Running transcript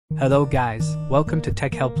Hello guys, welcome to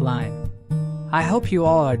TECHHELPLINE. I hope you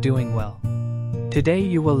all are doing well. Today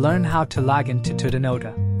you will learn how to log into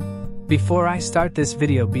Tutanota. Before I start this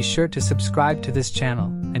video, be sure to subscribe to this channel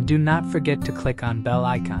and do not forget to click on bell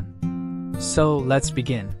icon. So let's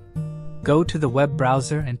begin. Go to the web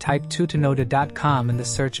browser and type tutanota.com in the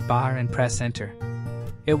search bar and press enter.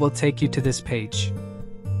 It will take you to this page.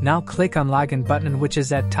 Now click on login button, which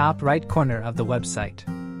is at top right corner of the website.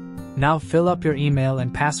 Now fill up your email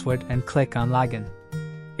and password and click on login.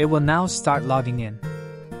 It will now start logging in.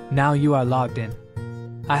 Now you are logged in.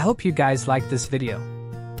 I hope you guys like this video.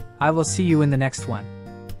 I will see you in the next one.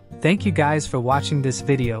 Thank you guys for watching this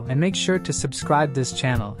video, and make sure to subscribe this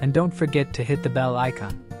channel and don't forget to hit the bell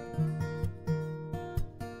icon.